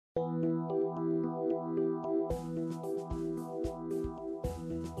I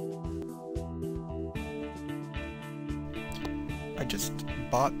just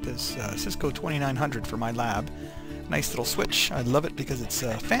bought this Cisco 2900 for my lab. Nice little switch. I love it because it's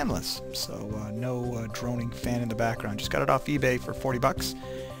fanless, so no droning fan in the background. Just got it off eBay for 40 bucks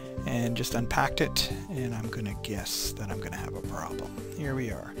and just unpacked it, and I'm gonna guess that I'm gonna have a problem. Here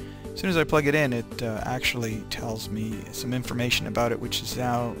we are. As soon as I plug it in, it actually tells me some information about it, which is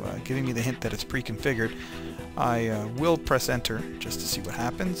now giving me the hint that it's pre-configured. I will press enter just to see what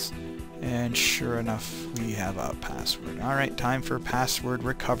happens, and sure enough, we have a password. Alright, time for password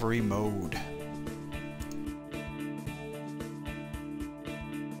recovery mode.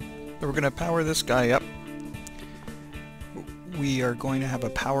 So we're going to power this guy up. We are going to have a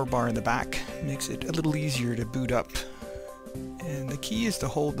power bar in the back. Makes it a little easier to boot up. And the key is to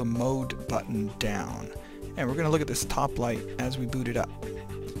hold the mode button down. And we're going to look at this top light as we boot it up.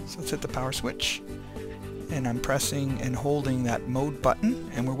 So let's hit the power switch. And I'm pressing and holding that mode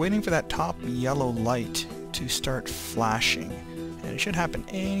button. And we're waiting for that top yellow light to start flashing. And it should happen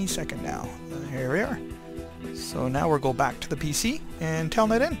any second now. Here we are. So now we'll go back to the PC and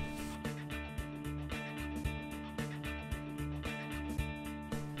telnet in.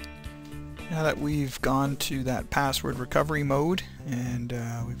 Now that we've gone to that password recovery mode and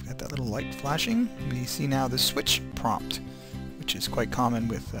we've got that little light flashing, we see now the switch prompt, which is quite common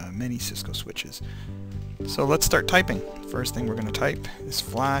with many Cisco switches. So let's start typing. First thing we're going to type is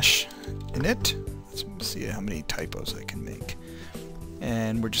flash init. Let's see how many typos I can make.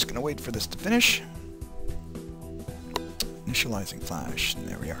 And we're just going to wait for this to finish. Initializing flash, and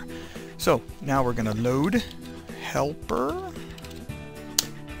there we are. So now we're going to load helper.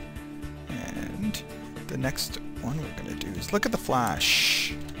 The next one we're going to do is look at the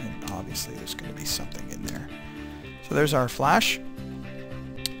flash, and obviously there's going to be something in there. So there's our flash,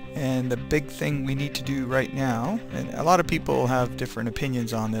 and the big thing we need to do right now, and a lot of people have different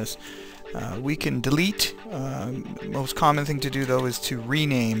opinions on this, we can delete. Most common thing to do though is to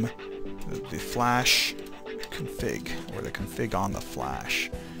rename the flash config, or the config on the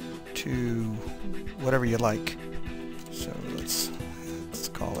flash, to whatever you like. So let's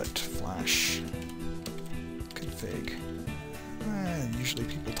call it flash config. Usually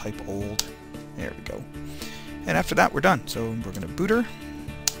people type old. There we go. And after that we're done. So we're going to boot her.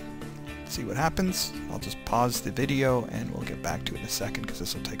 See what happens. I'll just pause the video and we'll get back to it in a second because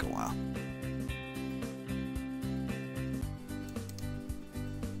this will take a while.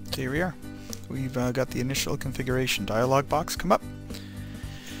 So here we are. We've got the initial configuration dialog box come up.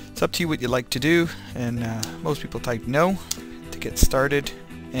 It's up to you what you like to do, and most people type no to get started.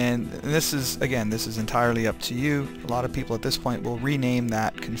 And this is, again, this is entirely up to you. A lot of people at this point will rename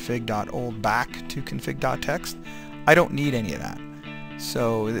that config.old back to config.txt. I don't need any of that.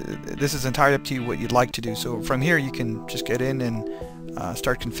 So this is entirely up to you what you'd like to do. So from here you can just get in and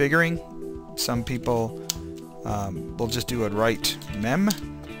start configuring. Some people will just do a write mem,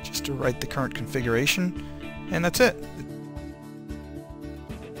 just to write the current configuration, and that's it.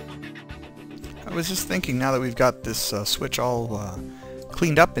 I was just thinking, now that we've got this switch all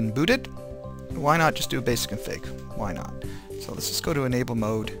cleaned up and booted, why not just do a basic config? Why not? So let's just go to enable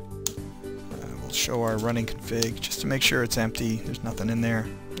mode. We'll show our running config just to make sure it's empty. There's nothing in there.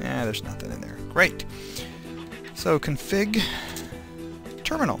 Yeah, there's nothing in there. Great. So config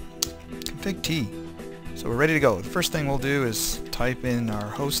terminal, config T. So we're ready to go. The first thing we'll do is type in our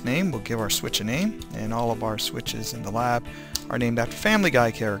host name. We'll give our switch a name, and all of our switches in the lab are named after Family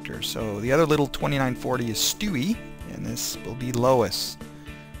Guy characters. So the other little 2940 is Stewie, and this will be Lois.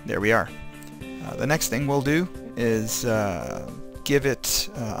 There we are. The next thing we'll do is give it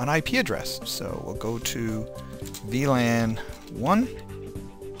an IP address. So we'll go to VLAN 1.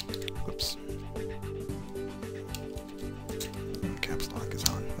 Whoops. Caps lock is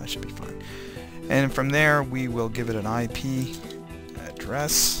on. That should be fine. And from there we will give it an IP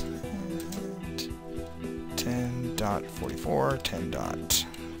address. 10.44,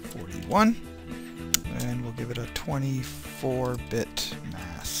 10.41, and we'll give it a 24-bit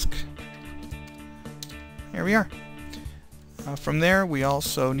mask. Here we are. From there we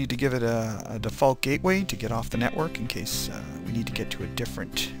also need to give it a default gateway to get off the network in case we need to get to a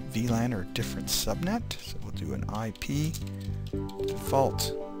different VLAN or different subnet. So we'll do an IP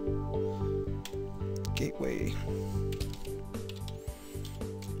default gateway.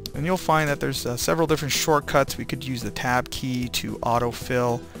 And you'll find that there's several different shortcuts. We could use the tab key to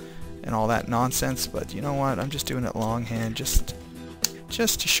autofill and all that nonsense, but you know what, I'm just doing it longhand just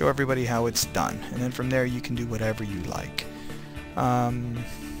to show everybody how it's done, and then from there you can do whatever you like.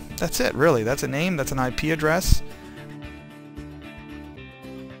 That's it, really. That's a name, that's an IP address.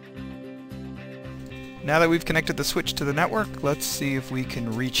 Now that we've connected the switch to the network, let's see if we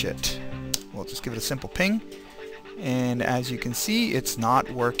can reach it. We'll just give it a simple ping. And as you can see, it's not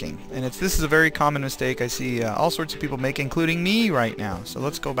working. And this is a very common mistake I see all sorts of people make, including me right now. So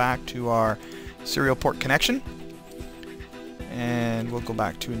let's go back to our serial port connection. And we'll go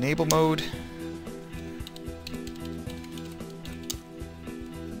back to enable mode.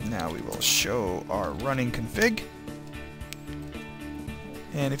 Now we will show our running config.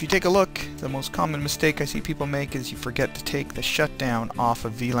 And if you take a look, the most common mistake I see people make is you forget to take the shutdown off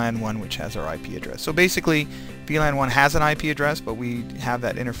of VLAN 1, which has our IP address. So basically, VLAN 1 has an IP address, but we have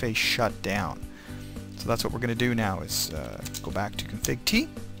that interface shut down. So that's what we're going to do now is go back to config T,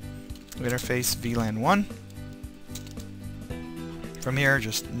 interface VLAN 1. From here,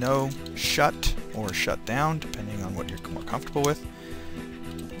 just no shut or shut down, depending on what you're more comfortable with.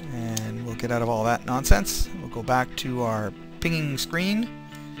 And we'll get out of all that nonsense. We'll go back to our pinging screen.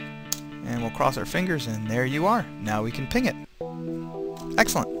 And we'll cross our fingers, and there you are. Now we can ping it.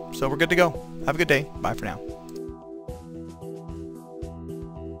 Excellent. So we're good to go. Have a good day. Bye for now.